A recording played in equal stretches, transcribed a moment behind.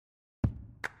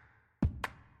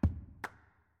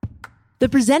The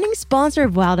presenting sponsor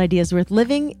of Wild Ideas Worth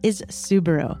Living is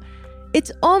Subaru.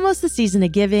 It's almost the season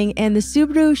of giving, and the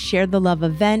Subaru Share the Love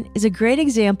event is a great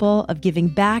example of giving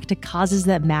back to causes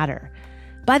that matter.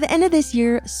 By the end of this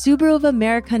year, Subaru of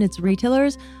America and its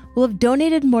retailers will have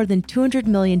donated more than $200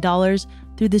 million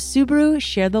through the Subaru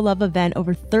Share the Love event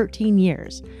over 13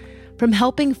 years. From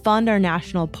helping fund our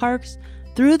national parks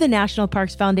through the National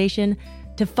Parks Foundation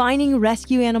to finding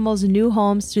rescue animals new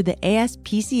homes through the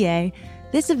ASPCA,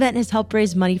 this event has helped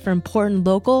raise money for important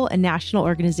local and national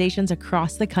organizations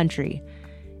across the country.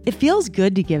 It feels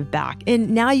good to give back,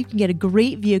 and now you can get a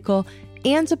great vehicle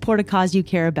and support a cause you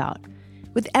care about.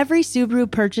 With every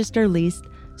Subaru purchased or leased,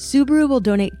 Subaru will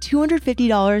donate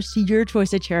 $250 to your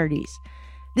choice of charities.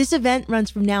 This event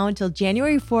runs from now until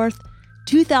January 4th,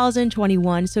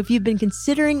 2021, so if you've been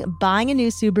considering buying a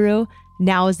new Subaru,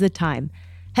 now is the time.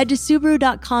 Head to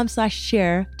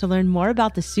Subaru.com/share to learn more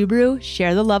about the Subaru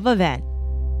Share the Love event.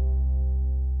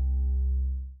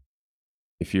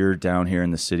 If you're down here in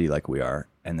the city like we are,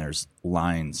 and there's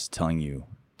lines telling you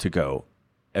to go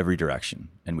every direction,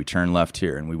 and we turn left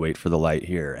here, and we wait for the light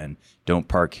here, and don't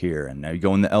park here, and now you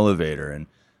go in the elevator, and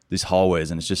these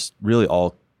hallways, and it's just really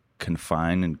all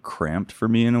confined and cramped for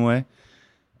me in a way.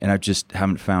 And I just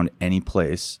haven't found any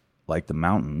place like the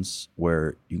mountains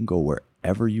where you can go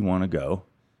wherever you want to go,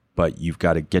 but you've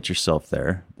got to get yourself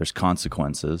there. There's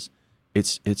consequences.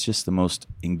 It's just the most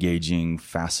engaging,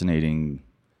 fascinating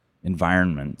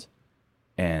environment,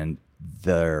 and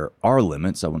there are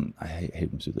limits. I hate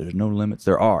them. So there's no limits.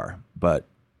 There are, but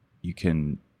you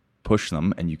can push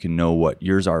them, and you can know what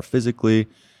yours are physically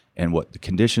and what the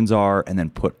conditions are, and then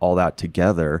put all that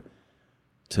together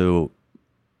to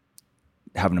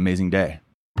have an amazing day.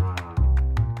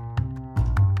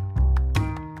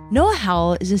 Noah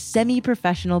Howell is a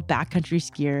semi-professional backcountry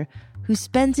skier who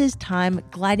spends his time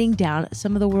gliding down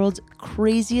some of the world's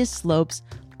craziest slopes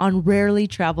on rarely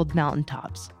traveled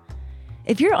mountaintops.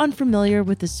 If you're unfamiliar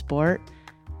with the sport,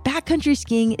 backcountry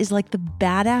skiing is like the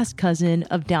badass cousin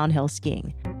of downhill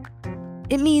skiing.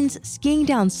 It means skiing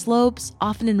down slopes,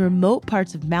 often in remote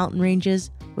parts of mountain ranges,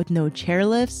 with no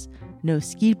chairlifts, no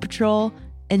ski patrol,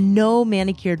 and no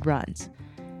manicured runs.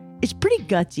 It's pretty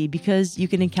gutsy because you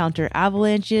can encounter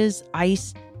avalanches,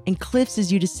 ice, and cliffs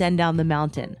as you descend down the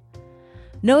mountain.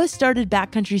 Noah started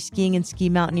backcountry skiing and ski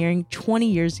mountaineering 20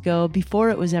 years ago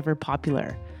before it was ever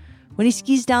popular. When he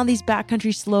skis down these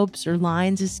backcountry slopes, or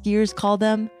lines as skiers call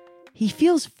them, he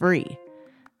feels free.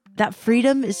 That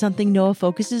freedom is something Noah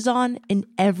focuses on in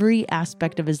every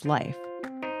aspect of his life.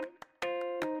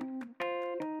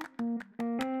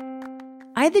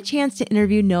 I had the chance to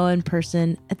interview Noah in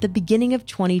person at the beginning of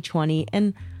 2020,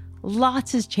 and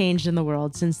lots has changed in the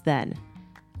world since then.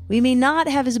 We may not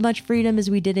have as much freedom as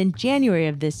we did in January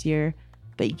of this year,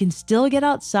 but you can still get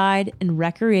outside and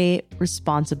recreate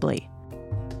responsibly.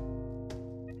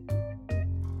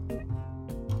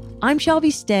 I'm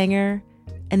Shelby Stanger,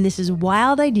 and this is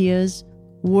Wild Ideas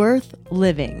Worth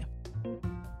Living.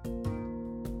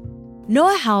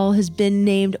 Noah Howell has been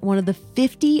named one of the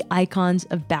 50 icons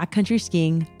of backcountry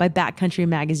skiing by Backcountry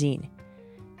magazine.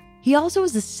 He also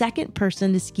was the second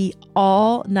person to ski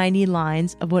all 90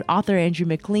 lines of what author Andrew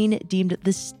McLean deemed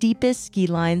the steepest ski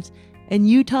lines in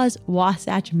Utah's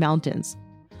Wasatch Mountains.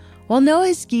 While Noah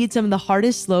has skied some of the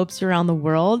hardest slopes around the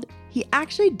world, he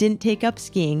actually didn't take up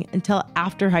skiing until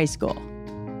after high school.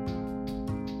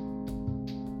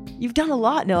 You've done a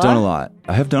lot, Noah. Done a lot.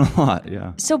 I have done a lot,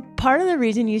 yeah. So part of the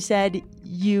reason you said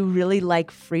you really like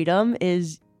freedom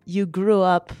is you grew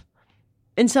up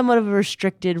in somewhat of a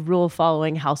restricted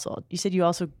rule-following household. You said you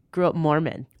also grew up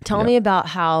Mormon. Tell me about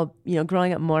how,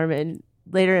 growing up Mormon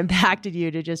later impacted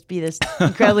you to just be this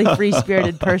incredibly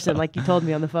free-spirited person, like you told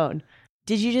me on the phone.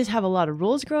 Did you just have a lot of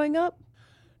rules growing up?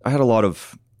 I had a lot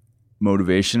of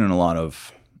motivation and a lot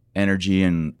of energy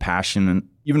and passion, and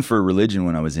even for religion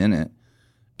when I was in it.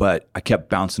 But I kept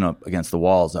bouncing up against the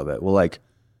walls of it. Well,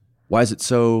 why is it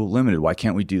so limited? Why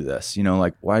can't we do this?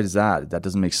 Why is that? That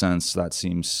doesn't make sense. That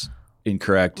seems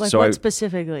incorrect. What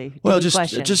specifically? Well,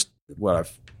 just what I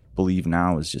believe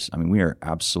now is we are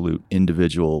absolute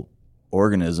individual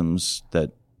organisms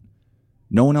that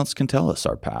no one else can tell us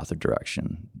our path or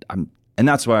direction. And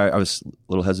that's why I was a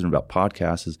little hesitant about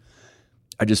podcasts. Is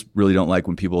I just really don't like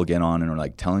when people get on and are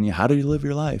telling you, how do you live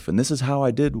your life? And this is how I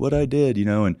did what I did,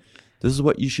 and this is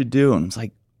what you should do. And it's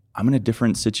I'm in a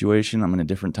different situation. I'm in a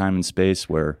different time and space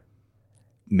where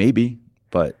maybe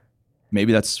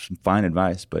that's fine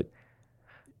advice, but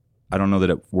I don't know that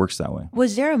it works that way.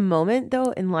 Was there a moment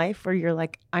though in life where you're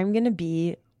I'm going to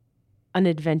be an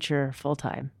adventurer full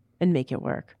time and make it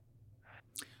work?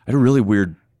 I had a really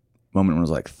weird moment when I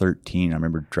was like 13. I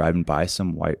remember driving by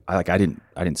some I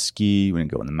didn't ski. We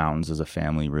didn't go in the mountains as a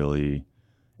family really.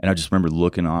 And I just remember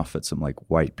looking off at some like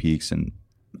white peaks and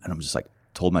I'm just like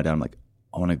told my dad, I'm like,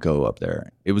 I want to go up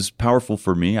there. It was powerful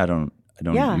for me. I don't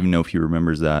even know if he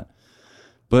remembers that.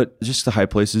 But just the high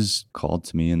places called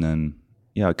to me. And then,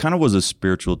 yeah, it kind of was a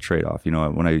spiritual trade-off. You know,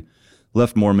 when I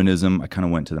left Mormonism, I kind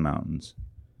of went to the mountains.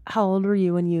 How old were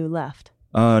you when you left?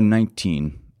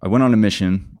 19. I went on a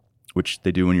mission, which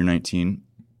they do when you're 19.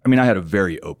 I mean, I had a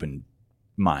very open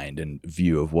mind and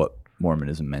view of what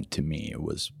Mormonism meant to me. It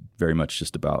was very much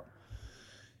just about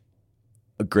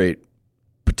a great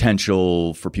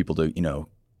potential for people to, you know,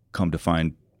 come to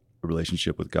find a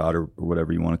relationship with God or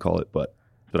whatever you want to call it. But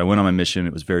I went on my mission.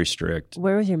 It was very strict.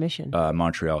 Where was your mission?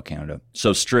 Montreal, Canada.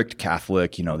 So strict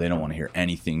Catholic, you know, they don't want to hear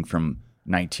anything from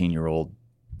 19-year-old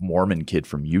Mormon kid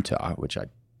from Utah, which I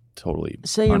totally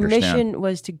So your understand. mission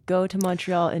was to go to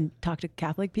Montreal and talk to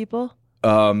Catholic people?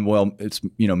 Well, it's,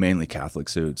 you know, mainly Catholic.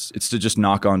 So it's to just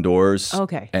knock on doors.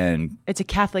 Okay. And it's a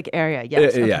Catholic area.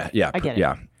 Yes. Okay. Yeah. I get it.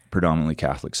 Yeah. Predominantly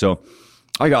Catholic. So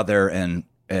I got there and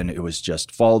it was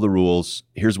just follow the rules.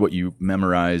 Here's what you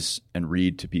memorize and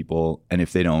read to people. And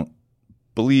if they don't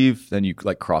believe, then you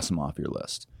like cross them off your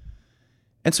list.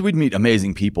 And so we'd meet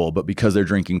amazing people, but because they're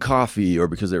drinking coffee or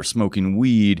because they're smoking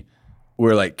weed,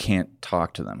 we're like, can't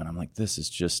talk to them. And I'm like, this is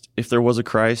just, if there was a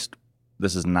Christ,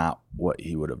 this is not what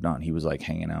he would have done. He was like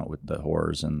hanging out with the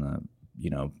whores and the, you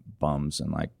know, bums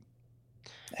and like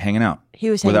hanging out.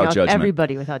 He was hanging without out with judgment.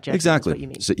 everybody without judgment. Exactly. Is what you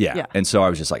mean. So, yeah. And so I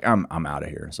was just like, I'm out of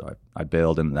here. So I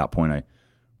bailed. And at that point, I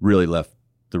really left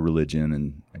the religion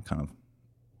and kind of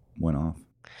went off.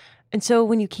 And so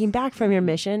when you came back from your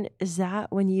mission, is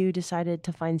that when you decided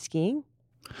to find skiing?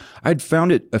 I'd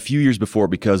found it a few years before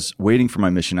because waiting for my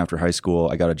mission after high school,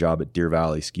 I got a job at Deer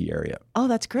Valley ski area. Oh,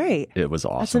 that's great. It was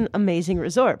awesome. That's an amazing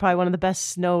resort. Probably one of the best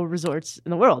snow resorts in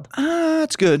the world.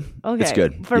 It's good. Okay. It's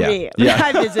good. For me. Yeah.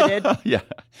 I visited. Yeah.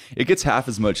 It gets half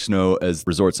as much snow as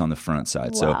resorts on the front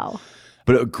side. Wow. So,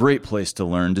 but a great place to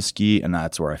learn to ski. And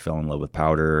that's where I fell in love with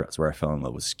powder. That's where I fell in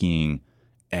love with skiing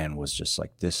and was just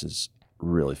like, this is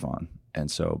really fun. And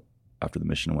so after the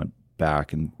mission, I went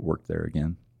back and worked there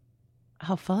again.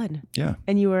 How fun. Yeah.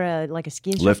 And you were like a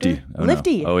ski instructor? Lifty. Oh,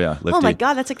 Lifty. No. Oh, yeah. Lifty. Oh, my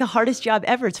God. That's like the hardest job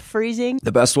ever. It's freezing.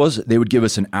 The best was they would give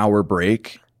us an hour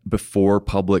break before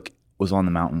public was on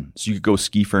the mountain. So you could go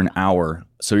ski for an hour.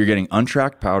 So you're getting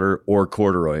untracked powder or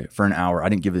corduroy for an hour. I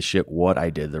didn't give a shit what I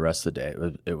did the rest of the day.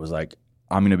 It was like,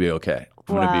 I'm going to be okay.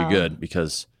 I'm going to be good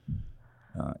because,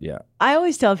 yeah. I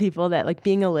always tell people that like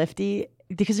being a lifty,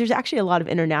 because there's actually a lot of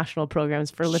international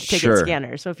programs for lift ticket Sure.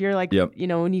 scanners. So if you're like, you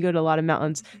know, when you go to a lot of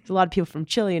mountains, there's a lot of people from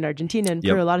Chile and Argentina and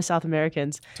Peru, a lot of South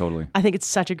Americans. Totally. I think it's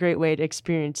such a great way to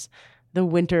experience the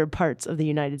winter parts of the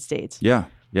United States. Yeah.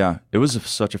 Yeah. It was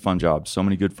such a fun job. So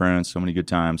many good friends, so many good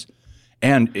times.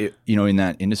 And, it, you know, in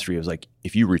that industry, it was like,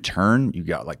 if you return, you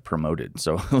got like promoted.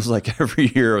 So it was like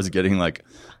every year I was getting like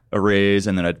a raise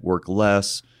and then I'd work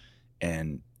less.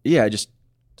 And yeah, I just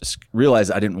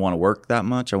realized I didn't want to work that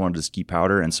much. I wanted to ski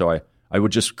powder. And so I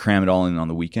would just cram it all in on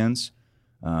the weekends.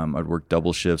 I'd work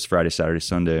double shifts, Friday, Saturday,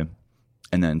 Sunday.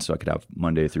 And then so I could have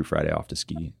Monday through Friday off to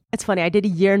ski. It's funny. I did a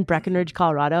year in Breckenridge,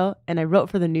 Colorado, and I wrote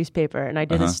for the newspaper and I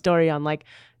did a story on like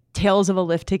tales of a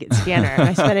lift ticket scanner. And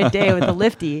I spent a day with a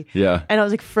lifty. Yeah. And I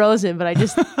was like frozen, but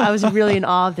I was really in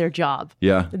awe of their job.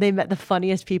 Yeah. They met the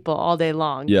funniest people all day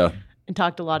long. Yeah. And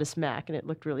talked a lot of smack, and it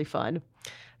looked really fun.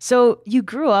 So you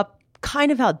grew up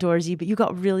kind of outdoorsy, but you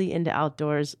got really into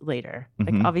outdoors later,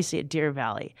 like obviously at Deer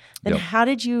Valley. Then how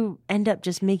did you end up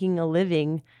just making a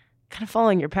living, kind of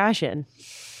following your passion?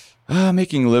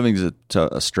 Making a living is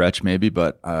a stretch maybe,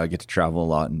 but I get to travel a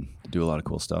lot and do a lot of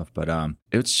cool stuff. But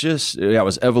it's just, it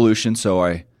was evolution. So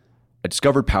I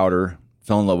discovered powder,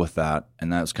 fell in love with that.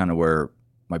 And that was kind of where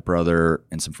my brother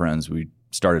and some friends, we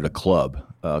started a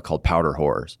club called Powder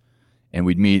Whores. And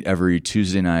we'd meet every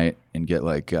Tuesday night and get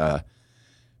like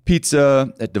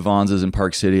pizza at Devon's in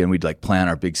Park City, and we'd like plan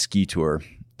our big ski tour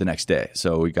the next day.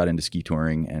 So we got into ski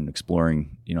touring and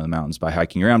exploring, you know, the mountains by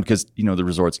hiking around because, you know, the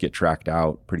resorts get tracked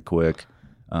out pretty quick.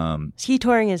 Ski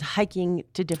touring is hiking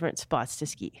to different spots to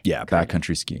ski. Yeah,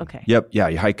 backcountry skiing. Okay. Yep. Yeah,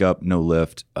 you hike up, no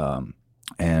lift,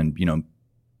 and you know,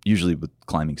 usually with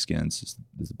climbing skins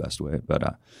is the best way.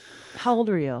 But how old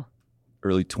were you?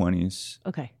 Early 20s.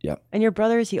 Okay. Yeah. And your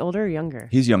brother, is he older or younger?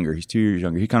 He's younger. He's 2 years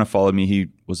younger. He kind of followed me. He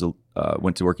was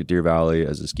went to work at Deer Valley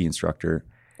as a ski instructor,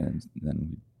 and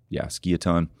then ski a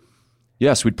ton.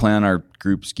 Yes, we'd plan our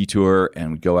group ski tour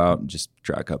and we'd go out and just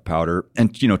track up powder.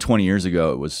 And you know, 20 years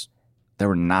ago, there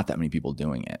were not that many people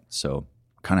doing it, so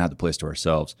kind of had the place to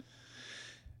ourselves.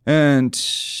 And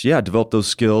yeah, developed those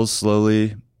skills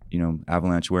slowly.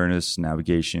 avalanche awareness,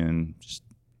 navigation.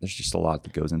 There's just a lot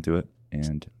that goes into it.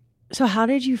 And so how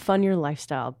did you fund your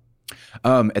lifestyle?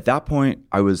 At that point,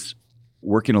 I was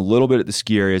working a little bit at the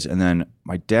ski areas, and then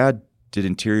my dad did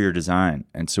interior design.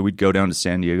 And so we'd go down to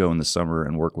San Diego in the summer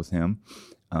and work with him.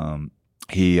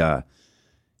 He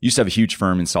used to have a huge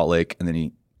firm in Salt Lake, and then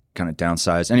he kind of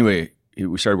downsized. Anyway,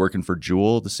 we started working for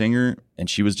Jewel, the singer, and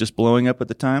she was just blowing up at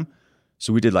the time.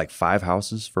 So we did like 5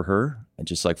 houses for her and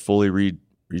just like fully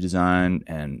redesigned.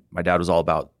 And my dad was all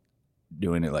about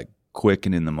doing it like quick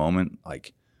and in the moment.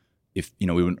 Like if,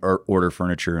 we would order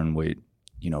furniture and wait,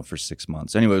 for 6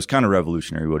 months. Anyway, it was kind of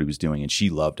revolutionary what he was doing, and she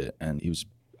loved it. And he was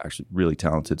actually really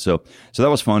talented. So that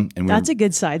was fun. And that's a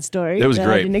good side story. It was great.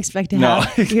 I didn't expect to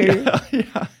have.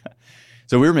 Yeah.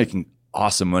 So we were making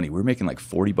awesome money. We were making like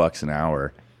 $40 an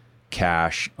hour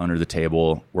cash under the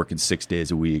table, working 6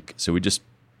 days a week. So we just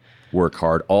work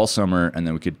hard all summer, and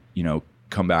then we could,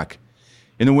 come back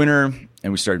in the winter,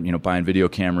 and we started, buying video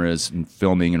cameras and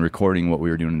filming and recording what we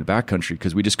were doing in the backcountry,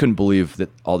 because we just couldn't believe that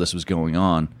all this was going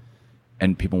on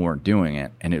and people weren't doing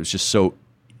it. And it was just so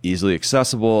easily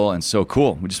accessible and so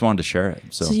cool. We just wanted to share it.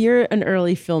 So you're an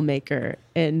early filmmaker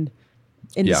in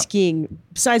skiing,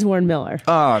 besides Warren Miller.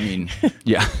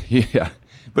 Yeah.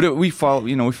 But we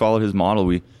followed his model.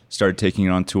 We started taking it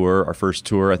on tour. Our first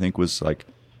tour, I think, was like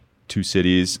 2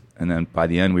 cities. And then by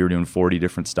the end, we were doing 40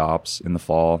 different stops in the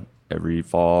fall, every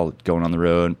fall, going on the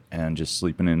road and just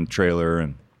sleeping in a trailer.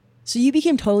 And so you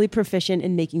became totally proficient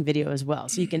in making video as well.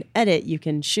 So you can edit, you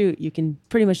can shoot, you can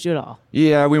pretty much do it all.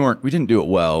 Yeah, we didn't do it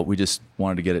well. We just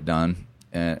wanted to get it done.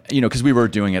 And, because we were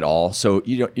doing it all. So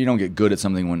you don't get good at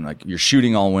something when like you're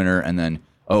shooting all winter and then,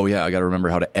 oh yeah, I got to remember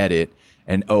how to edit.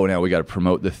 And now we got to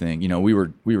promote the thing. We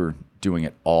were doing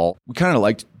it all. We kind of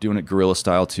liked doing it guerrilla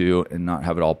style too, and not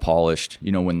have it all polished.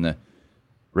 When the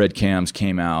red cams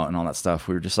came out and all that stuff,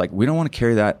 we were just like, we don't want to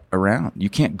carry that around. You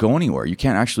can't go anywhere. You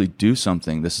can't actually do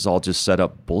something. This is all just set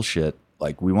up bullshit.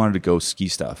 Like, we wanted to go ski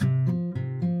stuff.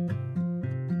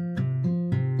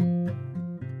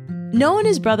 Noah and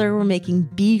his brother were making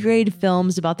B-grade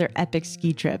films about their epic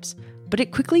ski trips, but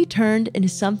it quickly turned into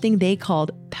something they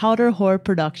called Powder Whore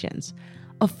Productions,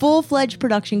 a full-fledged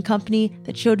production company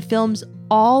that showed films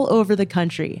all over the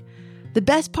country. The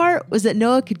best part was that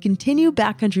Noah could continue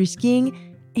backcountry skiing,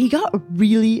 and he got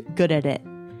really good at it.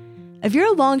 If you're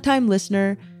a longtime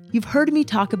listener, you've heard me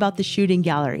talk about The Shooting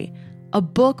Gallery, a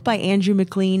book by Andrew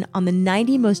McLean on the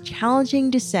 90 most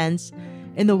challenging descents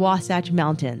in the Wasatch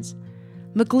Mountains.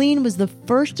 McLean was the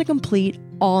first to complete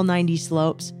all 90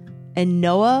 slopes, and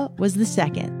Noah was the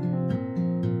second.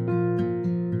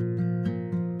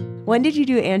 When did you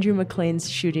do Andrew McLean's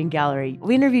Shooting Gallery?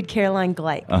 We interviewed Caroline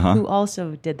Gleich, who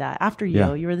also did that. After you,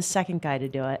 Yeah. You were the second guy to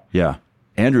do it. Yeah.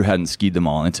 Andrew hadn't skied them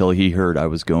all until he heard I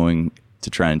was going to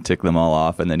try and tick them all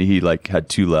off. And then he had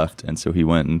 2 left. And so he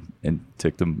went and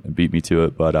ticked them and beat me to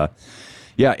it. But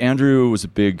yeah, Andrew was a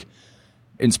big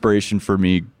inspiration for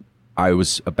me. I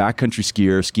was a backcountry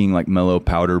skier skiing like mellow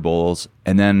powder bowls.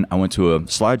 And then I went to a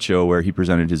slideshow where he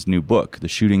presented his new book, The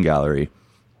Shooting Gallery.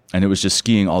 And it was just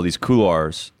skiing all these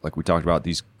couloirs, like we talked about,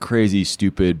 these crazy,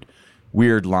 stupid,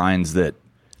 weird lines that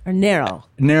Are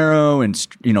narrow and,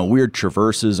 weird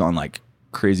traverses on like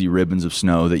crazy ribbons of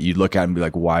snow that you'd look at and be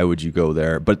like, why would you go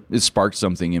there? But it sparked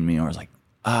something in me. I was like,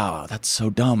 that's so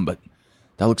dumb, but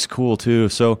that looks cool too.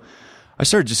 So I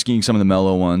started just skiing some of the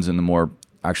mellow ones and the more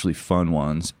actually fun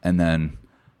ones. And then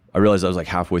I realized I was like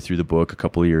halfway through the book a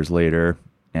couple of years later,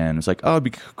 and it's like, it'd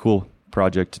be a cool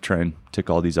project to try and tick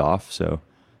all these off. So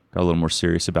got a little more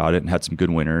serious about it and had some good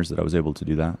winners that I was able to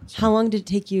do that. So. How long did it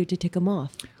take you to tick them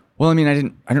off? Well, I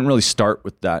didn't really start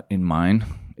with that in mind.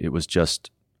 It was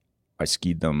just, I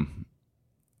skied them.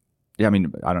 Yeah,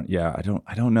 I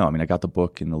don't know. I got the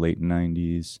book in the late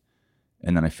 90s,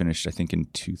 and then I finished, I think, in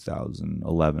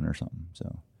 2011 or something.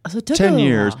 So it took 10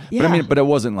 years. Yeah. But it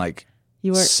wasn't like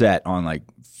you weren't set on like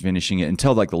finishing it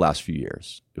until like the last few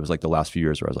years. It was like the last few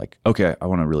years where I was like, okay, I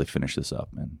want to really finish this up.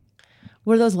 And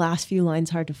were those last few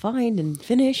lines hard to find and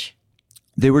finish?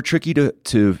 They were tricky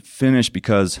to finish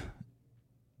because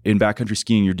in backcountry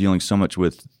skiing, you're dealing so much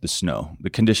with the snow.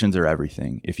 The conditions are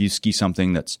everything. If you ski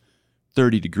something that's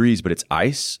 30 degrees, but it's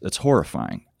ice, that's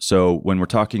horrifying. So when we're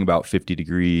talking about 50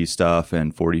 degree stuff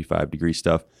and 45 degree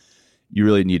stuff, you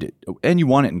really need it. And you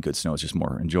want it in good snow. It's just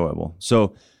more enjoyable.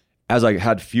 So as I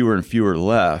had fewer and fewer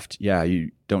left,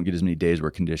 you don't get as many days where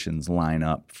conditions line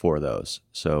up for those.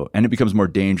 So, and it becomes more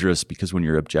dangerous because when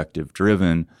you're objective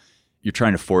driven, you're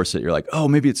trying to force it. You're like, oh,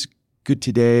 maybe it's good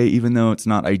today, even though it's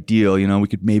not ideal. We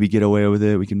could maybe get away with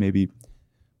it. We could maybe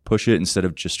push it instead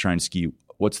of just trying to ski.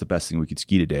 What's the best thing we could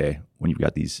ski today when you've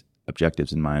got these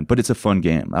objectives in mind. But it's a fun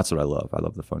game. That's what I love. I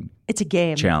love the fun. It's a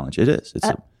game. Challenge. It is. It's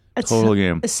a total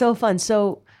game. It's so fun.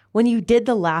 So when you did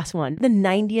the last one, the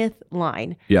 90th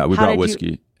line. Yeah, we brought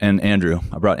whiskey. And Andrew.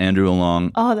 I brought Andrew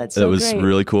along. Oh, that's so great. It was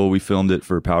really cool. We filmed it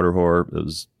for Powder Horror. It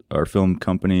was our film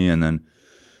company, and then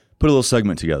put a little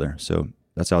segment together. So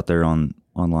that's out there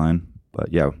online.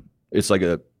 But yeah, it's like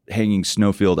a hanging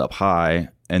snowfield up high,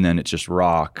 and then it's just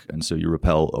rock. And so you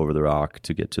rappel over the rock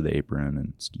to get to the apron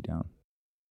and ski down.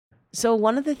 So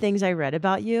one of the things I read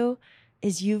about you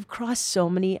is you've crossed so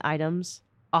many items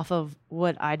off of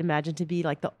what I'd imagine to be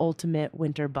like the ultimate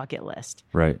winter bucket list.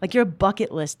 Right. Like you're a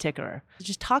bucket list ticker.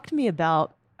 Just talk to me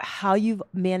about how you've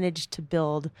managed to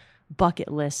build bucket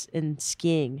lists in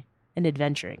skiing and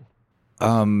adventuring.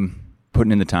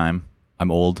 Putting in the time.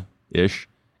 I'm old-ish.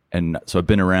 And so I've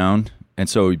been around. And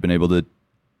so we've been able to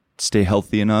stay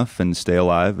healthy enough and stay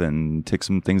alive and tick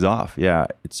some things off. Yeah,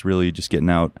 it's really just getting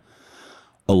out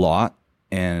a lot.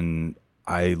 And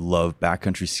I love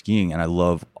backcountry skiing, and I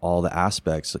love all the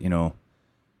aspects. You know,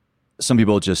 some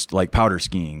people just like powder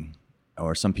skiing,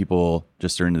 or some people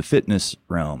just are into the fitness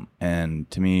realm. And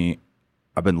to me,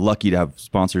 I've been lucky to have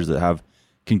sponsors that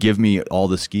can give me all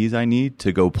the skis I need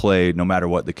to go play no matter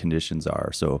what the conditions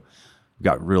are. So I've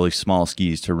got really small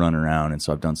skis to run around. And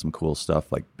so I've done some cool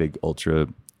stuff like big ultra,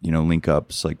 link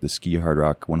ups, like the Ski Hard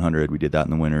Rock 100. We did that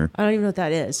in the winter. I don't even know what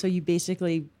that is. So you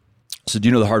basically... So do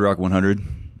you know the Hard Rock 100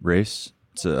 race?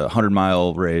 It's a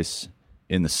 100-mile race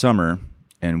in the summer,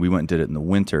 and we went and did it in the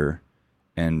winter,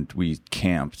 and we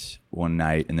camped one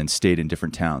night and then stayed in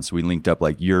different towns. So we linked up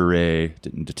like Ouray to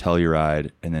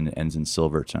Telluride, and then it ends in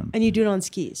Silverton. And you do it on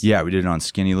skis? Yeah, we did it on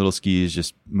skinny little skis,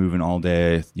 just moving all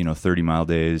day, 30-mile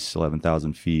days,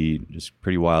 11,000 feet, just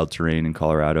pretty wild terrain in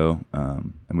Colorado.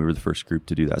 And we were the first group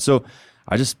to do that. So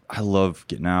I love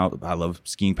getting out. I love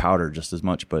skiing powder just as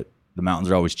much, but the mountains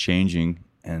are always changing.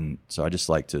 And so I just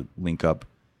like to link up,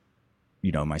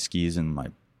 my skis and my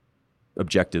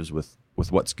objectives with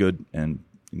what's good and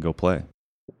go play.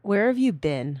 Where have you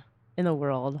been in the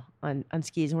world on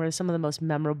skis, and where are some of the most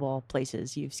memorable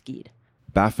places you've skied?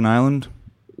 Baffin Island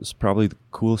is probably the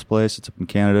coolest place. It's up in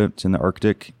Canada. It's in the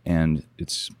Arctic, and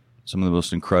it's some of the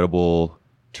most incredible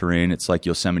terrain. It's like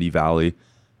Yosemite Valley,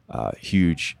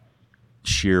 huge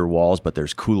sheer walls, but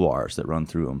there's couloirs that run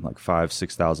through them, like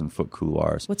 5,000-6,000 foot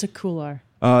couloirs. What's a couloir?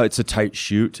 It's a tight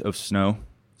chute of snow.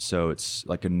 So it's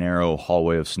like a narrow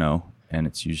hallway of snow, and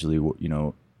it's usually,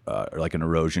 like an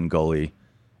erosion gully,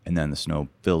 and then the snow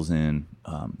fills in.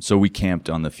 So we camped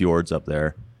on the fjords up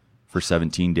there for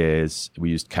 17 days. We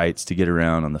used kites to get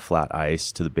around on the flat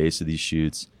ice to the base of these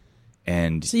chutes.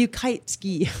 And so you kite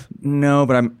ski? No,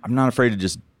 but I'm not afraid to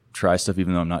just try stuff,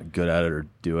 even though I'm not good at it or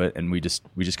do it. And we just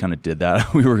kind of did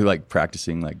that. We were like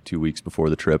practicing like 2 weeks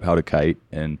before the trip how to kite,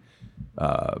 and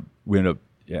we ended up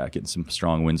getting some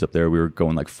strong winds up there. We were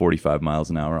going like 45 miles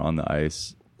an hour on the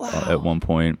ice. Wow. At one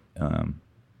point. And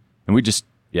we just,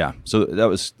 so that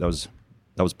was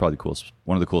probably the coolest,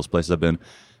 one of the coolest places I've been.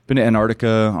 Been to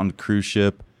Antarctica on a cruise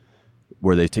ship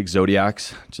where they take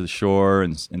Zodiacs to the shore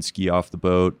and ski off the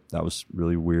boat. That was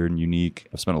really weird and unique.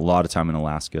 I've spent a lot of time in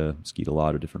Alaska, skied a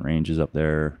lot of different ranges up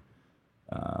there.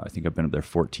 I think I've been up there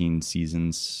 14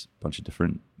 seasons, a bunch of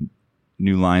different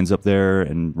new lines up there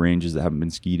and ranges that haven't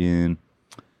been skied in,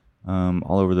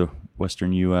 all over the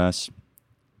Western U.S.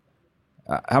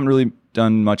 I haven't really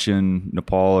done much in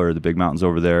Nepal or the big mountains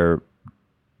over there.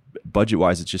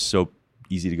 Budget-wise, it's just so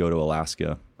easy to go to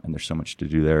Alaska, and there's so much to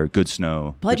do there. Good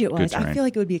snow. Budget-wise, I feel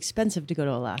like it would be expensive to go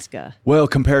to Alaska. Well,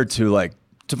 compared to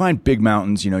to find big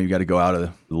mountains, you got to go out of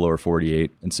the lower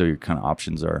 48, and so your kind of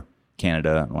options are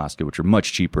Canada and Alaska, which are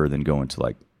much cheaper than going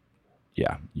to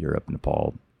Europe,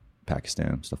 Nepal,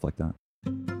 Pakistan, stuff like that.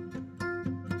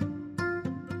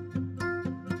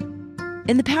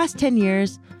 In the past 10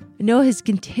 years, Noah has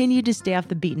continued to stay off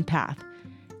the beaten path.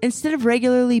 Instead of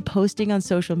regularly posting on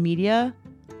social media,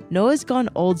 Noah's gone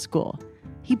old school.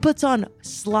 He puts on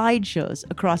slideshows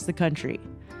across the country.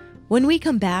 When we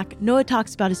come back, Noah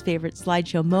talks about his favorite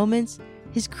slideshow moments,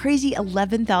 his crazy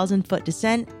 11,000-foot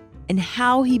descent, and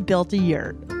how he built a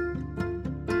yurt.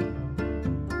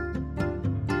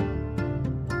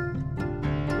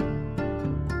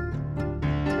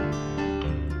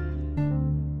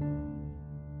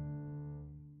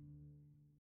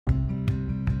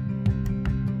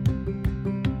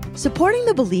 Supporting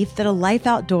the belief that a life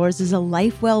outdoors is a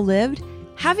life well lived,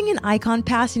 having an Icon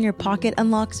Pass in your pocket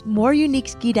unlocks more unique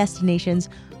ski destinations,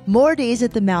 more days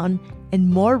at the mountain, and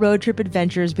more road trip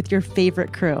adventures with your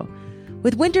favorite crew.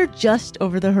 With winter just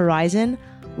over the horizon,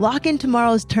 lock in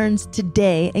tomorrow's turns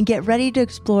today and get ready to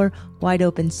explore wide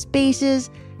open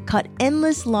spaces, cut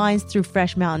endless lines through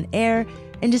fresh mountain air,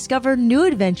 and discover new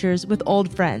adventures with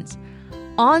old friends.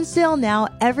 On sale now,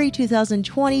 every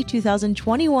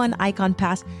 2020-2021 Icon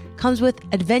Pass comes with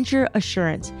Adventure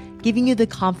Assurance, giving you the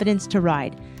confidence to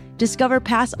ride. Discover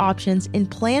pass options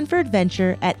and plan for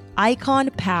adventure at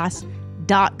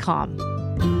iconpass.com.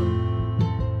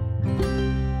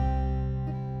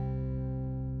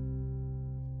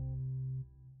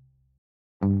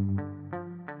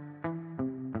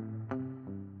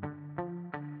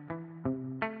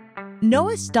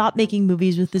 Noah stopped making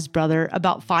movies with his brother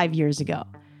about 5 years ago.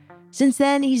 Since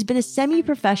then, he's been a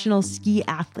semi-professional ski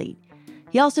athlete.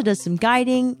 He also does some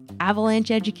guiding,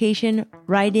 avalanche education,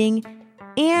 riding,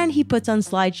 and he puts on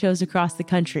slideshows across the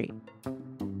country.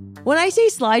 When I say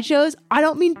slideshows, I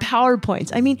don't mean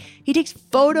PowerPoints. I mean, he takes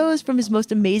photos from his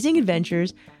most amazing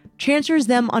adventures, transfers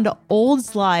them onto old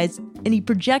slides, and he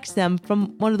projects them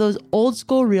from one of those old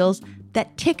school reels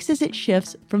that ticks as it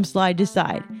shifts from slide to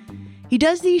side. He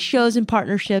does these shows in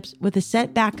partnerships with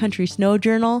Ascent Backcountry Snow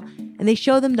Journal, and they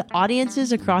show them to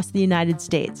audiences across the United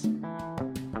States.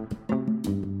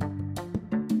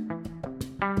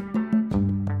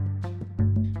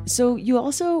 So you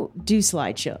also do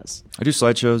slideshows. I do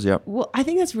slideshows, yeah. Well, I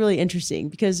think that's really interesting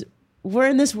because we're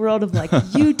in this world of like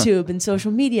YouTube and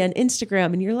social media and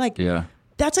Instagram, and you're like, Yeah.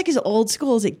 That's like as old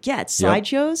school as it gets,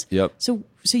 slideshows. Yep. So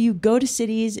you go to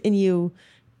cities and you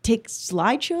take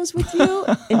slideshows with you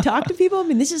and talk to people? I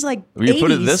mean, this is like When you 80s.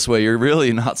 put it this way, you're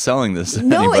really not selling this to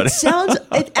No, anybody.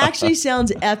 it actually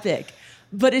sounds epic,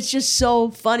 but it's just so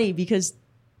funny because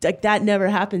like that never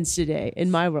happens today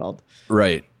in my world.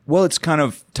 Right. Well, it's kind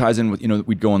of ties in with,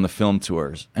 we'd go on the film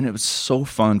tours, and it was so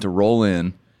fun to roll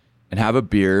in and have a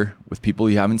beer with people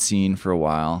you haven't seen for a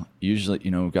while. Usually,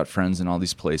 we've got friends in all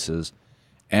these places,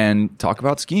 and talk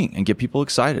about skiing and get people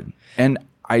excited. And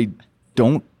I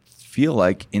don't feel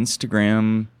like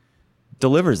Instagram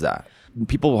delivers that.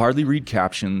 People hardly read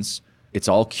captions. It's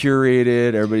all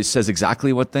curated. Everybody says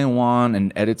exactly what they want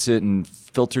and edits it and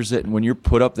filters it. And when you're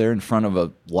put up there in front of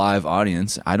a live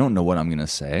audience, I don't know what I'm going to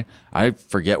say. I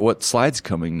forget what slide's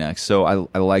coming next. So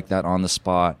I like that on the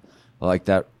spot. I like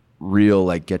that real,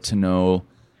 like, get to know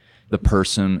the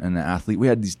person and the athlete. We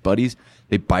had these buddies.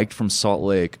 They biked from Salt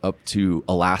Lake up to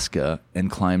Alaska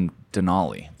and climbed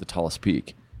Denali, the tallest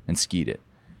peak, and skied it.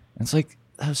 And it's like,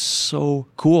 that was so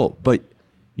cool. But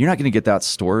you're not going to get that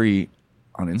story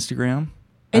on Instagram.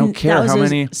 I don't care that was how a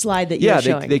many slide that you're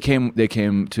showing. they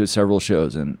came to several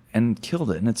shows and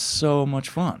killed it, and it's so much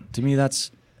fun. To me,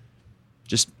 that's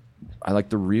just, I like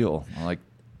the real. I like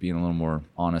being a little more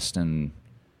honest and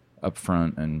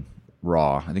upfront and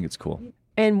raw. I think it's cool.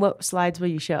 And what slides will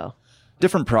you show?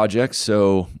 Different projects.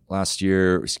 So last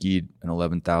year we skied an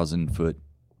 11,000 foot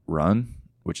run,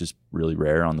 which is really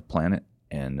rare on the planet,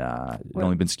 and it'd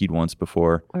only been skied once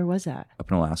before. Where was that?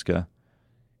 Up in Alaska.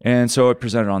 And so I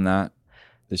presented on that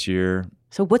this year.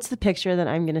 So what's the picture that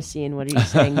I'm going to see, and what are you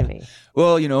saying to me?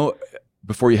 Well,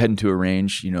 before you head into a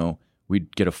range,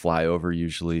 we'd get a flyover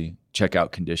usually, check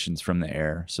out conditions from the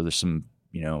air. So there's some,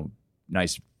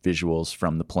 nice visuals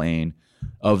from the plane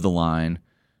of the line,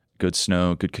 good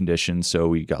snow, good conditions. So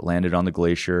we got landed on the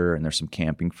glacier, and there's some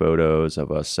camping photos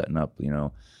of us setting up,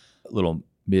 little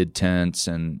mid tents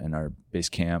and our base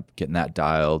camp, getting that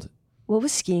dialed. What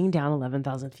was skiing down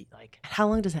 11,000 feet like? How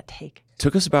long does that take?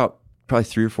 Took us about probably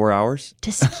 3 or 4 hours.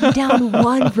 To ski down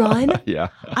one run? Yeah.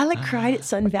 I cried at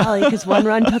Sun Valley because one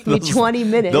run took me 20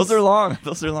 minutes. Those are long.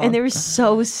 And they were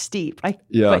so steep.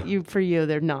 Yeah. But for you,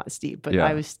 they're not steep. But Yeah.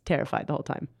 I was terrified the whole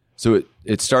time. So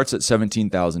it starts at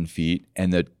 17,000 feet,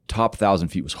 and the top 1,000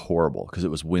 feet was horrible because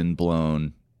it was wind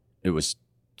blown. It was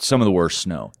some of the worst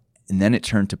snow. And then it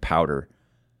turned to powder.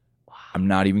 Wow. I'm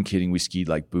not even kidding. We skied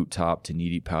like boot top to knee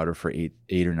deep powder for 8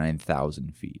 or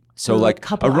 9,000 feet. So like a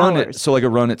couple run hours. a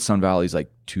run at Sun Valley is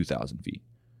like 2,000 feet.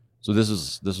 So this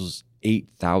was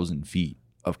 8,000 feet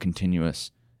of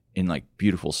continuous in like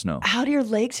beautiful snow. How do your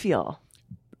legs feel?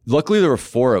 Luckily there were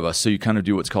 4 of us, so you kind of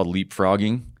do what's called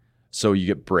leapfrogging. So you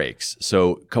get breaks.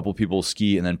 So a couple people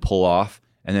ski and then pull off,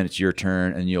 and then it's your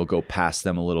turn, and you'll go past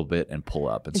them a little bit and pull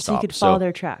up and stop. So you could follow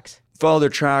their tracks. Follow their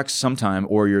tracks sometime,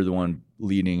 or you're the one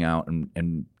leading out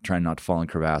and trying not to fall in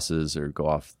crevasses or go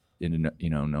off into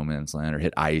no man's land or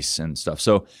hit ice and stuff.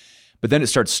 So, but then it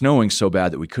started snowing so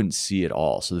bad that we couldn't see at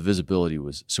all. So the visibility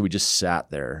was, so we just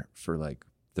sat there for like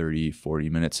 30, 40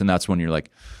 minutes. And that's when you're like,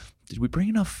 did we bring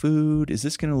enough food? Is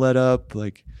this going to let up?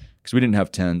 Like, because we didn't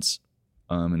have tents.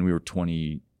 And we were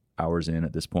 20 hours in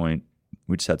at this point.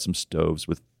 We just had some stoves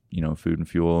with, food and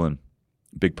fuel and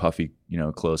big puffy,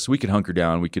 clothes. So we could hunker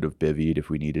down. We could have bivvied if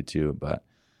we needed to. But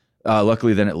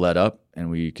luckily then it let up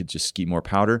and we could just ski more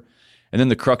powder. And then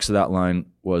the crux of that line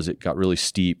was it got really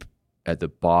steep at the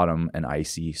bottom and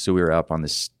icy. So we were up on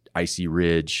this icy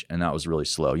ridge, and that was really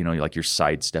slow. You know, like you're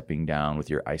sidestepping down with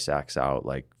your ice axe out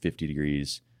like 50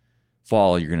 degrees.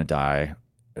 Fall, you're going to die.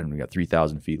 And we got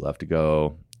 3,000 feet left to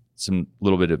go. Some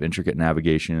little bit of intricate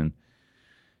navigation.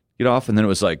 Get off, and then it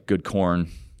was like good corn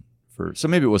for. So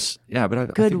maybe it was but I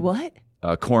Good think, what?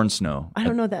 corn snow. I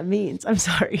don't know what that means. I'm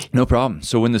sorry. No problem.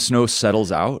 So when the snow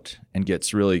settles out and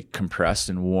gets really compressed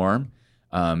and warm,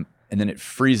 and then it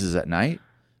freezes at night,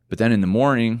 but then in the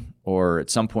morning or at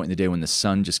some point in the day when the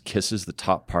sun just kisses the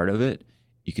top part of it,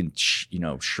 you can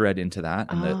shred into that,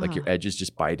 and like your edges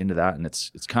just bite into that, and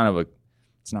it's kind of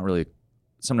it's not really.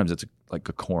 Sometimes it's like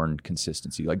a corn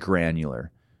consistency, like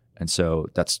granular. And so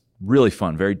that's really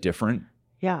fun, very different.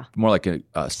 Yeah. More like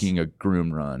skiing a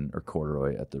groom run or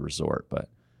corduroy at the resort. But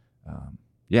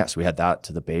so we had that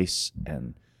to the base,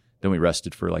 and then we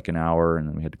rested for like an hour, and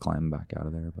then we had to climb back out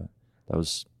of there. But that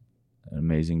was an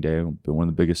amazing day. Been one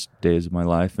of the biggest days of my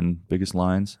life and biggest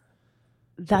lines.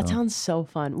 That sounds so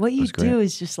fun. What you do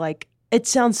is just like, it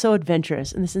sounds so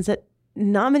adventurous in the sense that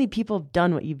not many people have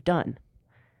done what you've done.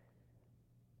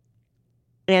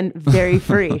 And very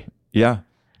free. Yeah.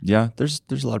 There's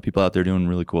a lot of people out there doing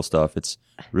really cool stuff. It's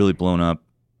really blown up,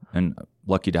 and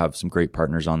lucky to have some great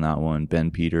partners on that one.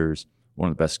 Ben Peters, one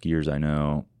of the best skiers I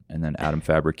know, and then Adam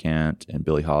Fabricant and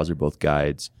Billy Haas are both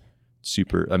guides.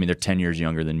 They're 10 years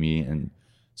younger than me, and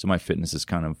so my fitness is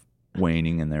kind of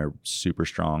waning, and they're super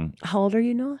strong. How old are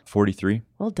you now? 43.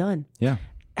 Well done. Yeah.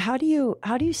 How do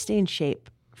you stay in shape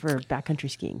for backcountry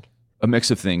skiing? A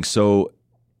mix of things. So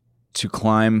to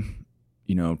climb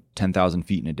 10,000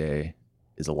 feet in a day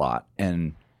is a lot,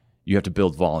 and you have to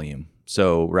build volume.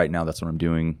 So right now that's what I'm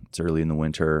doing. It's early in the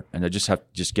winter, and I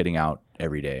just getting out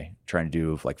every day, trying to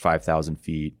do like 5,000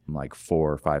 feet, like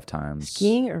 4 or 5 times.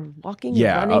 Skiing or walking?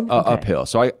 Yeah, or running? Okay. Uphill.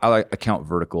 So I count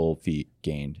vertical feet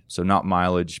gained. So not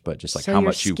mileage, but just like how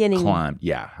much you climbed.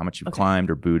 Yeah, how much you climbed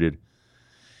or booted.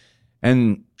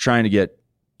 And trying to get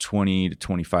 20 to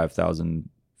 25,000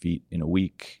 feet in a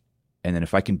week. And then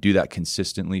if I can do that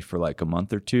consistently for like a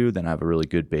month or two, then I have a really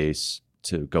good base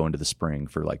to go into the spring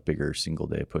for like bigger single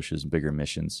day pushes and bigger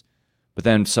missions. But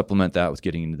then supplement that with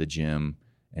getting into the gym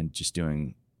and just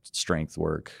doing strength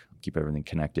work, keep everything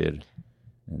connected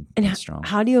and strong.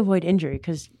 How do you avoid injury?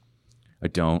 Because I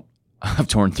don't. I've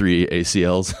torn 3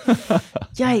 ACLs.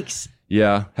 Yikes.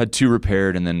 Yeah, had 2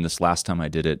 repaired, and then this last time I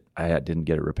did it, I didn't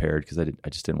get it repaired because I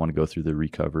just didn't want to go through the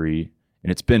recovery.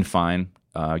 And it's been fine.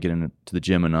 I get into the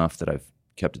gym enough that I've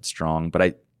kept it strong,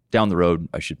 but down the road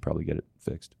I should probably get it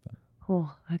fixed. But,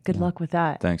 oh, good luck with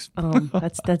that. Thanks.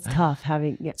 That's tough.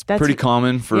 That's pretty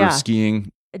common for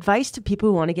skiing. Advice to people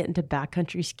who want to get into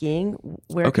backcountry skiing: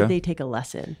 where could they take a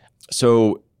lesson?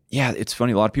 So it's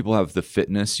funny. A lot of people have the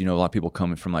fitness. A lot of people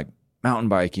coming from like mountain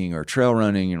biking or trail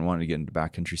running and wanting to get into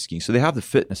backcountry skiing, so they have the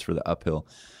fitness for the uphill.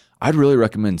 I'd really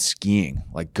recommend skiing,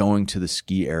 like going to the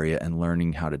ski area and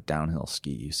learning how to downhill ski.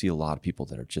 You see a lot of people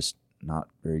that are just not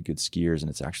very good skiers,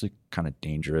 and it's actually kind of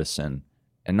dangerous and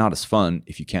not as fun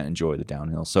if you can't enjoy the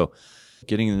downhill. So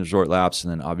getting in the resort laps,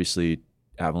 and then obviously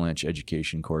avalanche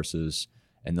education courses,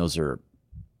 and those are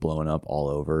blowing up all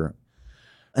over.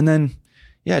 And then,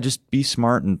 just be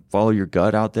smart and follow your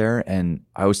gut out there. And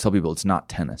I always tell people it's not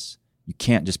tennis. You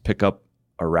can't just pick up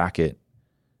a racket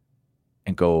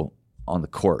and go on the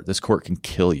court. This court can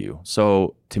kill you.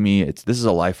 So to me, this is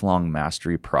a lifelong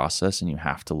mastery process, and you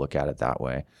have to look at it that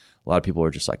way. A lot of people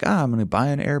are just like, I'm going to buy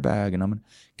an airbag and I'm going to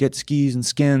get skis and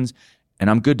skins and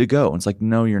I'm good to go. And it's like,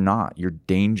 no, you're not. You're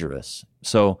dangerous.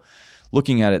 So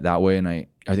looking at it that way, and I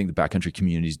think the backcountry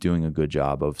community is doing a good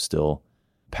job of still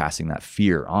passing that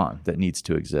fear on that needs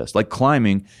to exist. Like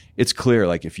climbing, it's clear,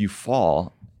 like if you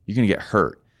fall, you're going to get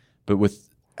hurt. But with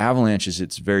avalanches,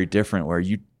 it's very different, where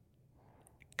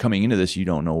coming into this, you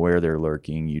don't know where they're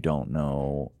lurking. You don't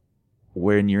know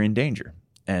when you're in danger.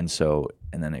 And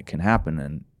then it can happen,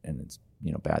 and it's,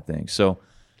 bad things. So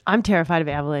I'm terrified of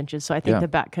avalanches. So I think the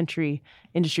backcountry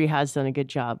industry has done a good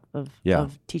job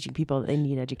of teaching people that they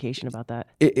need education about that.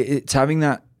 It's having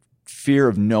that fear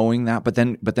of knowing that, but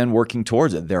then working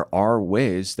towards it. There are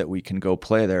ways that we can go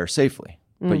play there safely,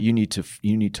 but you need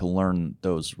to learn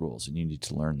those rules, and you need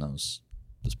to learn those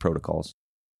protocols.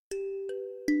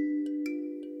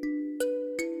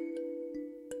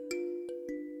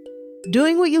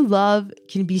 Doing what you love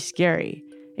can be scary.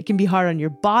 It can be hard on your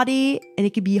body, and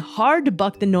it can be hard to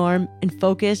buck the norm and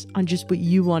focus on just what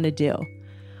you want to do.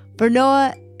 For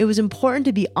Noah, it was important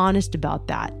to be honest about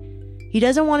that. He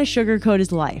doesn't want to sugarcoat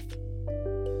his life.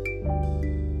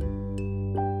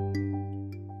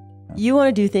 You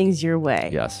want to do things your way.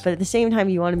 Yes. But at the same time,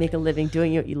 you want to make a living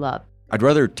doing what you love. I'd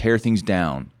rather tear things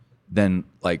down than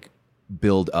like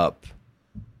build up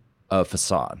a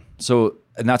facade. So,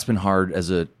 and that's been hard as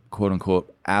a quote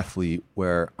unquote athlete,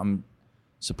 where I'm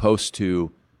supposed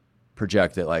to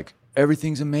project that like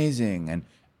everything's amazing and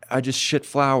I just shit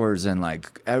flowers and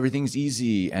like everything's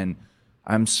easy and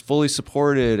I'm fully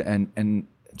supported. And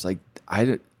it's like,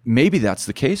 maybe that's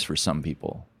the case for some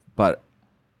people, but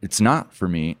it's not for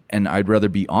me. And I'd rather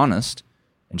be honest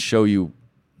and show you,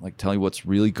 like, tell you what's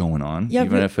really going on. Yeah,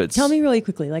 even if it's... Tell me really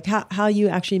quickly, like how you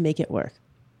actually make it work.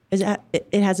 It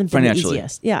hasn't been the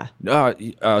easiest. Yeah.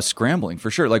 Scrambling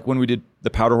for sure. Like when we did the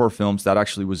Powder Whore films, that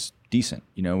actually was decent.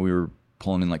 You know, we were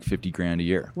pulling in like $50,000 a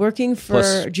year. Working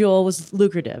for Jewel was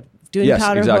lucrative. Doing yes,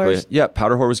 Powder exactly. Whores. Yeah,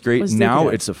 Powder Whore was great. Now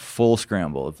lucrative. it's a full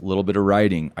scramble of a little bit of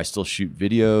writing. I still shoot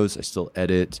videos. I still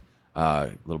edit.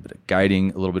 A little bit of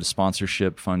guiding. A little bit of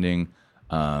sponsorship funding.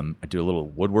 I do a little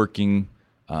woodworking.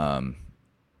 A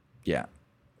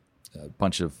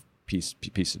bunch of piece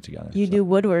it together. You do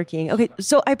woodworking. Okay,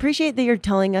 so I appreciate that you're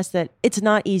telling us that it's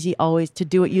not easy always to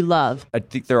do what you love. I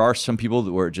think there are some people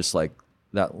where it just like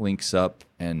that links up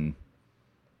and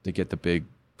they get the big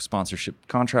sponsorship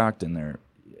contract and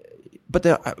but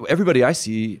everybody I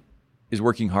see is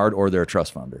working hard or they're a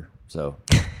trust funder. So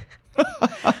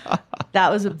that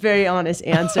was a very honest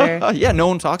answer. Yeah, no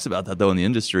one talks about that though in the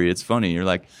industry. It's funny. I'm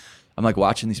like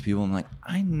watching these people. I'm like,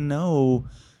 I know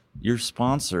your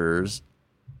sponsors.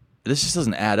 This just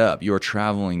doesn't add up. You're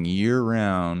traveling year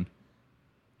round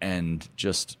and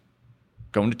just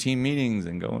going to team meetings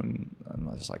and going.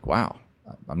 I'm just like, wow,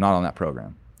 I'm not on that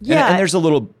program. Yeah, and there's a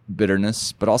little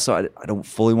bitterness, but also I don't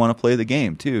fully want to play the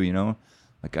game too. You know,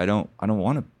 like I don't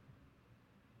want to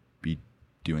be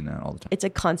doing that all the time. It's a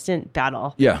constant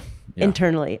battle. Yeah.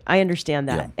 Internally. I understand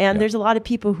that. Yeah. And there's a lot of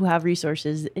people who have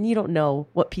resources and you don't know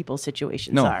what people's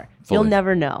situations are. Fully. You'll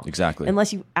never know. Exactly.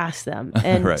 Unless you ask them.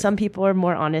 And right. Some people are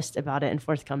more honest about it and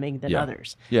forthcoming than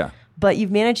others. Yeah. But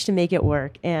you've managed to make it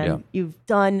work and you've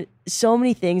done so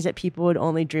many things that people would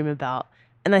only dream about.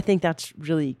 And I think that's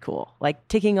really cool. Like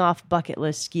ticking off bucket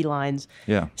list ski lines.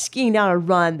 Yeah. Skiing down a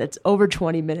run that's over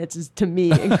 20 minutes is, to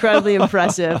me, incredibly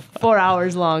impressive. 4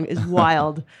 hours long is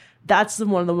wild. That's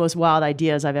one of the most wild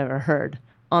ideas I've ever heard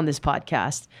on this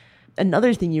podcast.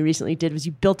 Another thing you recently did was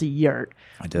you built a yurt.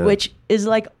 I did. Which is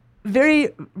like very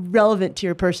relevant to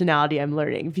your personality, I'm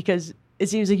learning, because it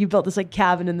seems like you built this like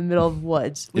cabin in the middle of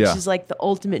woods, which is like the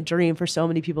ultimate dream for so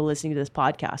many people listening to this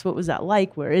podcast. What was that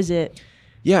like? Where is it?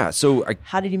 Yeah. So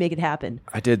how did you make it happen?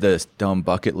 I did this dumb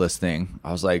bucket list thing.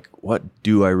 I was like, what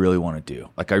do I really want to do?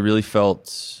 Like I really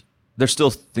felt there's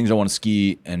still things I want to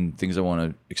ski and things I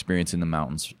want to experience in the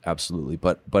mountains. Absolutely.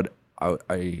 But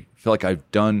I feel like I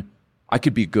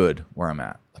could be good where I'm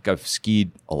at. Like I've skied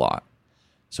a lot.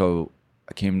 So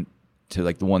I came to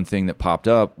like the one thing that popped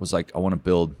up was like, I want to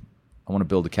build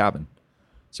a cabin.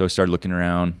 So I started looking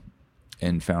around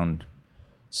and found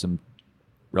some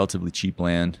relatively cheap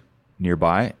land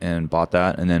nearby and bought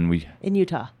that. And then in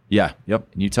Utah. Yeah. Yep.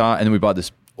 In Utah. And then we bought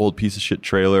this old piece of shit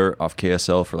trailer off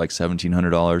KSL for like $1,700,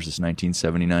 this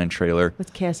 1979 trailer.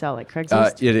 What's KSL, like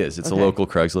Craigslist? It is. It's a local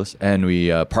Craigslist. And we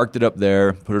parked it up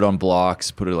there, put it on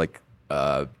blocks, put it like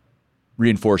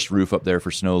reinforced roof up there for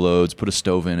snow loads, put a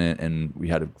stove in it, and we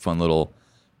had a fun little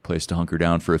place to hunker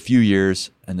down for a few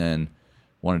years, and then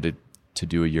wanted to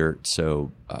do a yurt.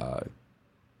 So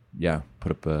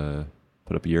put up a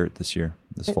yurt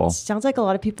this fall. Sounds like a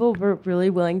lot of people were really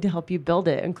willing to help you build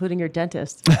it, including your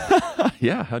dentist.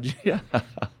 Yeah. How'd you? Yeah.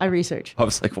 I researched. I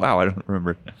was like, wow, I don't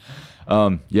remember.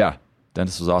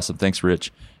 Dentist was awesome. Thanks,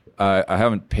 Rich. I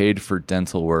haven't paid for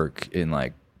dental work in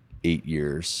like 8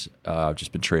 years. I've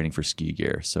just been training for ski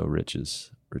gear. So Rich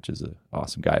is an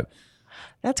awesome guy.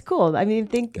 That's cool. I mean, I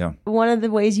think one of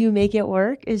the ways you make it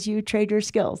work is you trade your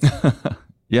skills.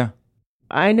 Yeah.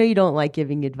 I know you don't like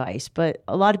giving advice, but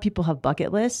a lot of people have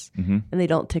bucket lists and they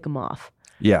don't tick them off.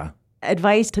 Yeah.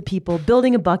 Advice to people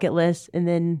building a bucket list and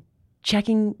then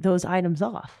checking those items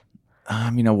off.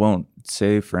 I mean, I won't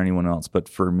say for anyone else, but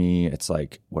for me, it's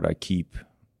like what I keep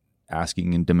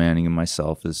asking and demanding of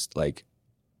myself is like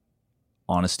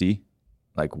honesty,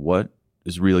 like what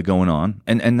is really going on.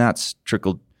 And that's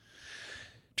trickles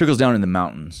down in the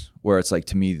mountains where it's like,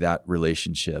 to me, that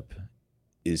relationship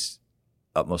is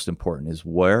utmost important, is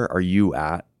where are you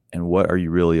at and what are you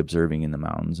really observing in the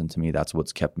mountains? And to me, that's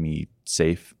what's kept me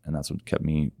safe. And that's what kept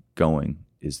me going,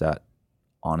 is that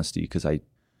honesty. Cause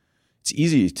it's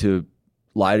easy to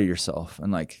lie to yourself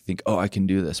and like think, oh, I can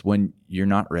do this when you're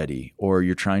not ready, or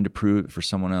you're trying to prove it for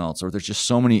someone else, or there's just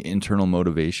so many internal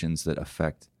motivations that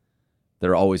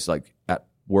are always like at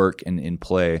work and in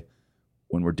play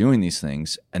when we're doing these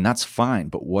things. And that's fine.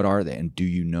 But what are they? And do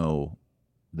you know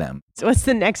them? So what's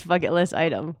the next bucket list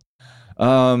item?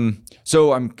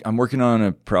 So I'm working on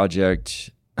a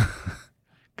project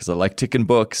because I like ticking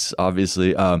books,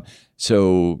 obviously.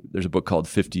 So there's a book called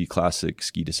 50 Classic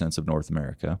Ski Descents of North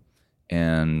America,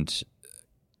 and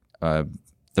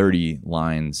 30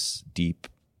 lines deep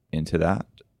into that.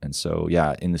 And so,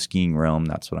 yeah, in the skiing realm,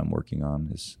 that's what I'm working on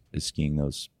is skiing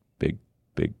those big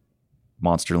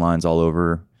monster lines all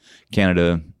over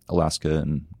Canada, Alaska,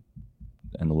 and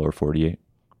the lower 48.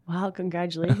 Wow,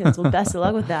 congratulations. Well, best of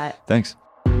luck with that. Thanks.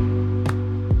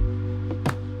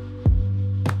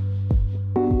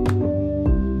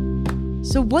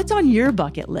 So what's on your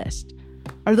bucket list?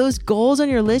 Are those goals on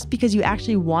your list because you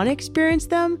actually want to experience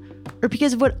them, or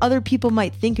because of what other people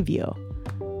might think of you?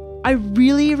 I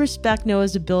really respect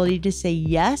Noah's ability to say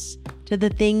yes to the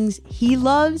things he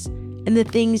loves and the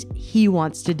things he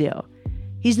wants to do.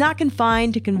 He's not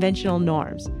confined to conventional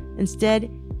norms. Instead,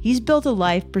 he's built a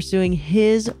life pursuing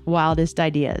his wildest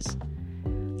ideas.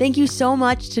 Thank you so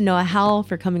much to Noah Howell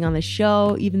for coming on the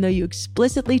show, even though you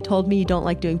explicitly told me you don't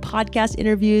like doing podcast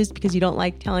interviews because you don't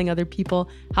like telling other people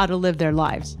how to live their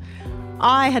lives.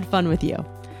 I had fun with you.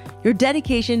 Your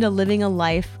dedication to living a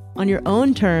life on your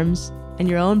own terms and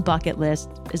your own bucket list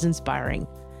is inspiring.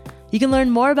 You can learn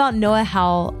more about Noah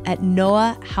Howell at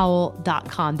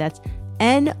noahhowell.com. That's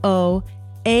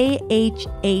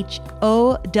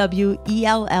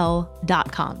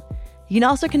NoahHowell.com. You can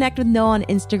also connect with Noah on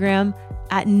Instagram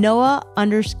at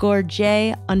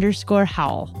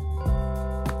Noah_J_Howell.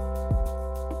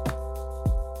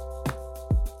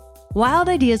 Wild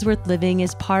Ideas Worth Living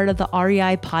is part of the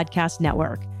REI Podcast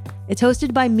Network. It's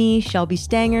hosted by me, Shelby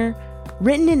Stanger,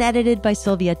 written and edited by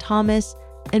Sylvia Thomas,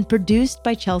 and produced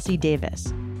by Chelsea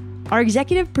Davis. Our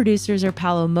executive producers are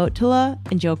Paolo Mottola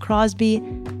and Joe Crosby,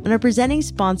 and our presenting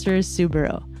sponsor is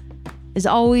Subaru. As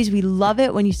always, we love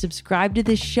it when you subscribe to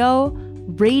this show,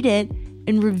 rate it,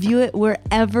 and review it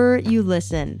wherever you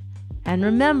listen. And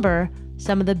remember,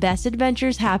 some of the best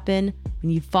adventures happen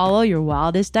when you follow your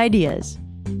wildest ideas.